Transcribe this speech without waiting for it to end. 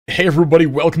Hey everybody,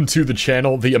 welcome to the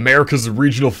channel. The Americas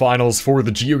Regional Finals for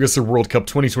the GeoGuessr World Cup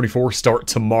 2024 start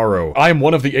tomorrow. I am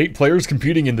one of the 8 players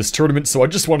competing in this tournament, so I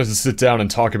just wanted to sit down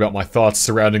and talk about my thoughts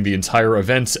surrounding the entire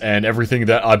event and everything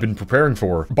that I've been preparing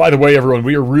for. By the way, everyone,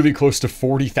 we are really close to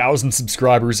 40,000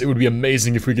 subscribers. It would be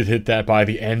amazing if we could hit that by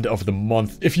the end of the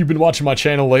month. If you've been watching my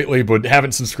channel lately but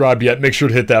haven't subscribed yet, make sure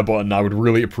to hit that button. I would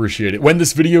really appreciate it. When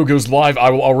this video goes live,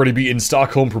 I will already be in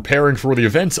Stockholm preparing for the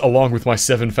event, along with my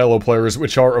 7 fellow players,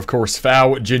 which are, of course,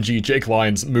 Fao, Gingy, Jake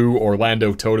Lyons, Moo,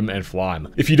 Orlando, Totem, and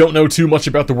Flime. If you don't know too much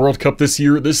about the World Cup this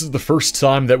year, this is the first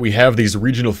time that we have these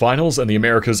regional finals, and the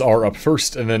Americas are up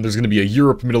first, and then there's going to be a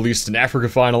Europe, Middle East, and Africa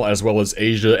final, as well as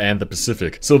Asia and the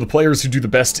Pacific. So the players who do the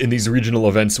best in these regional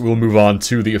events will move on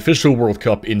to the official World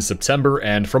Cup in September,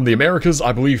 and from the Americas,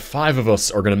 I believe 5 of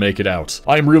us are going to make it out.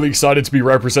 I am really excited to be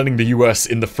representing the US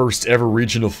in the first ever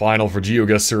regional final for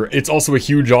GeoGuessr. It's also a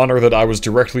huge honor that I was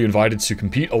directly invited to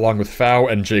compete along with Fao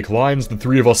and Jake Lyons. The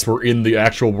 3 of us were in the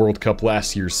actual World Cup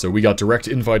last year, so we got direct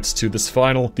invites to this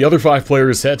final. The other 5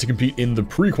 players had to compete in the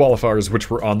pre-qualifiers, which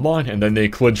were online, and then they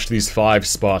clinched these 5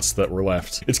 spots that were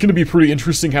left. It's going to be pretty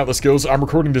interesting how this goes. I'm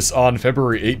recording this on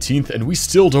February 18th, and we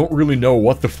still don't really know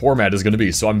what the format is going to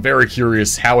be, so I'm very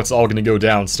curious how it's all going to go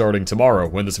down starting tomorrow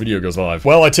when this video goes live.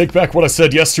 Well, I take back what I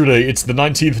said yesterday. It's the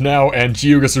 19th now, and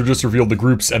GeoGuessr just revealed the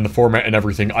groups and the format and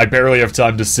everything. I barely have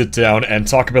time to sit down and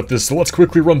talk about this, so let's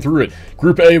quickly run through it.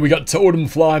 Group A, we got Totem,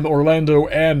 Flime, Orlando,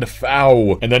 and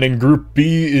Fao. And then in Group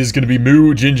B is going to be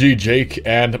Moo, Gingy, Jake,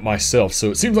 and myself.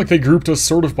 So it seems like they grouped us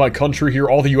sort of by country here.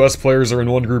 All the US players are in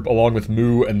one group along with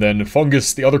Moo, and then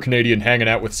Fungus, the other Canadian, hanging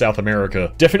out with South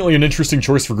America. Definitely an interesting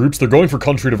choice for groups. They're going for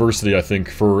country diversity, I think,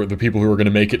 for the people who are going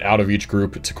to make it out of each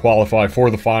group to qualify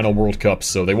for the final World Cup.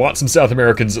 So they want some South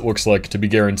Americans, it looks like, to be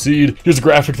guaranteed. Here's a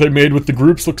graphic they made with the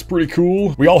groups. Looks pretty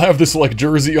cool. We all have this, like,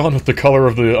 jersey on with the color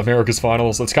of the Americas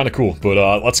finals. That's kind of cool.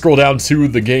 But let's scroll down to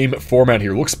the game format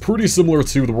here. Looks pretty similar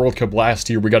to the World Cup last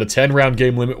year. We got a 10-round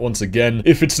game limit once again.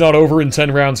 If it's not over in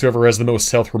 10 rounds, whoever has the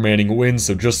most health remaining wins.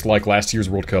 So just like last year's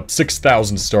World Cup,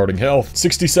 6,000 starting health.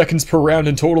 60 seconds per round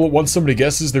in total. Once somebody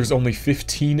guesses, there's only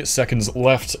 15 seconds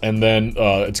left, and then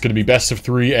it's going to be best of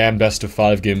 3 and best of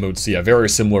 5 game mode. So yeah, very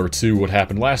similar to what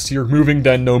happened last year. Moving,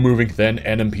 then no moving, then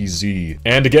NMPZ.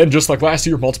 And again, just like last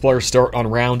year, multipliers start on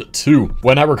round 2.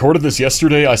 When I recorded this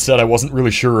yesterday, I said I wasn't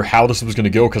really sure how this was going to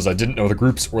go because I didn't know the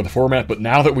groups or the format, but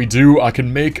now that we do, I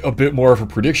can make a bit more of a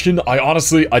prediction. I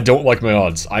don't like my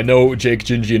odds. I know Jake,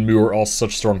 Gingy, and Moo are all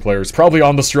such strong players. Probably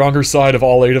on the stronger side of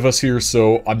all 8 of us here,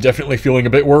 so I'm definitely feeling a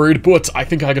bit worried, but I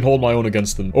think I can hold my own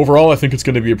against them. Overall, I think it's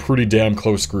going to be a pretty damn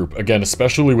close group. Again,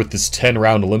 especially with this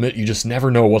 10-round limit, you just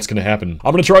never know what's going to happen.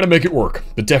 I'm going to try to make it work,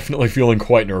 but definitely feeling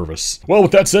quite nervous. Well,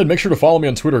 with that said, make sure to follow me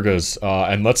on Twitter, guys,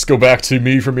 and let's go back to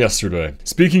me from yesterday.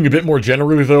 Speaking a bit more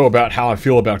generally, though, about how I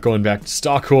feel about going back to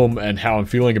Stockholm and how I'm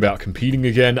feeling about competing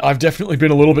again, I've definitely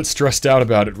been a little bit stressed out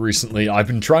about it recently. I've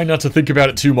been trying not to think about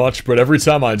it too much, but every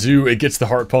time I do, it gets the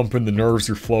heart pumping, the nerves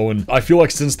are flowing. I feel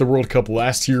like since the World Cup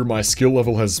last year, my skill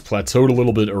level has plateaued a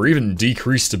little bit, or even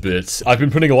decreased a bit. I've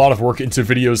been putting a lot of work into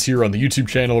videos here on the YouTube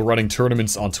channel, running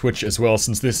tournaments on Twitch as well,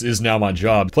 since this is now my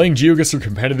job. Playing GeoGuessr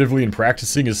competitively and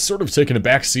practicing has sort of taken a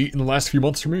back seat in the last few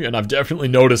months for me, and I've definitely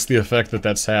noticed the effect that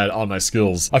that's had on my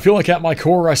skills. I feel like at my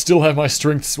core, I still have my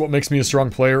strengths, what makes me a strong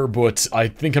player, but I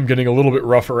think I'm getting a little bit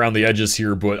rough around the edges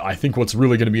here, but I think what's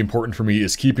really going to be important for me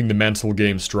is keeping the mental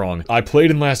game strong. I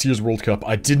played in last year's World Cup.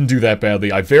 I didn't do that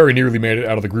badly. I very nearly made it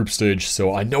out of the group stage,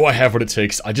 so I know I have what it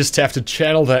takes. I just have to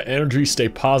channel that energy, stay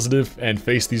positive, and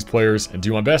face these players and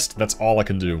do my best. That's all I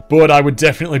can do. But I would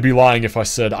definitely be lying if I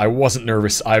said I wasn't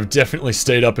nervous. I've definitely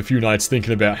stayed up a few nights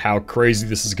thinking about how crazy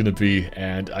this is going to be,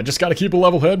 and I just got to keep a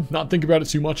level head, not think about it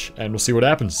too much, and we'll see what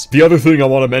happens. The other thing I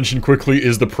want to mention quickly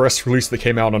is the press release that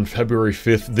came out on February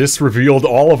 5th. This revealed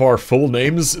all of our full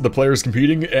names, the players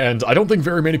competing, and I don't think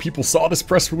very many people saw this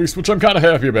press release, which I'm kind of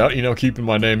happy about, you know, keeping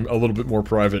my name a little bit more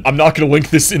private. I'm not going to link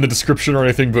this in the description or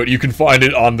anything, but you can find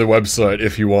it on the website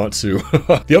if you want to.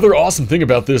 The other awesome thing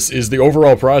about this is the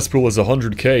overall prize pool is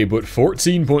 100k, but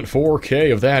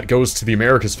 14.4k of that goes to the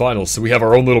Americas finals, so we have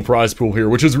our own little prize pool here,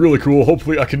 which is really cool.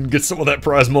 Hopefully I can get some of that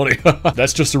prize money.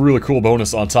 That's just a really cool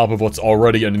bonus on top of what's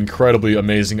already an incredibly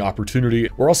amazing opportunity.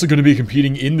 We're also going to be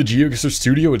competing in the GeoGuessr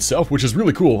studio itself, which is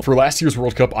really cool. For last year's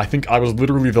World Cup, I think I was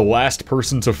literally the last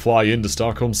person to fly into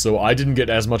Stockholm, so I didn't get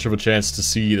as much of a chance to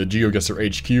see the GeoGuessr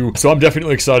HQ. So I'm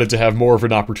definitely excited to have more of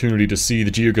an opportunity to see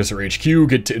the GeoGuessr HQ,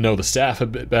 get to know the staff a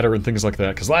bit better and things like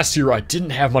that, because last year I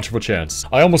didn't have much of a chance.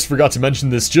 I almost forgot to mention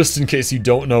this, just in case you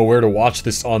don't know where to watch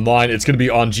this online. It's going to be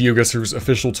on GeoGuessr's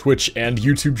official Twitch and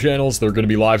YouTube channels. They're going to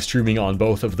be live streaming on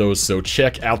both of those, so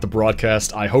check out the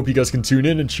broadcast. I hope you guys can tune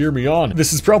in and cheer me on.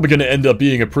 This is probably gonna end up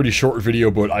being a pretty short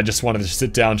video, but I just wanted to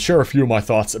sit down, share a few of my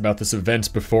thoughts about this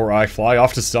event before I fly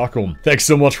off to Stockholm. Thanks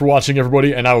so much for watching,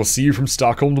 everybody, and I will see you from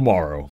Stockholm tomorrow.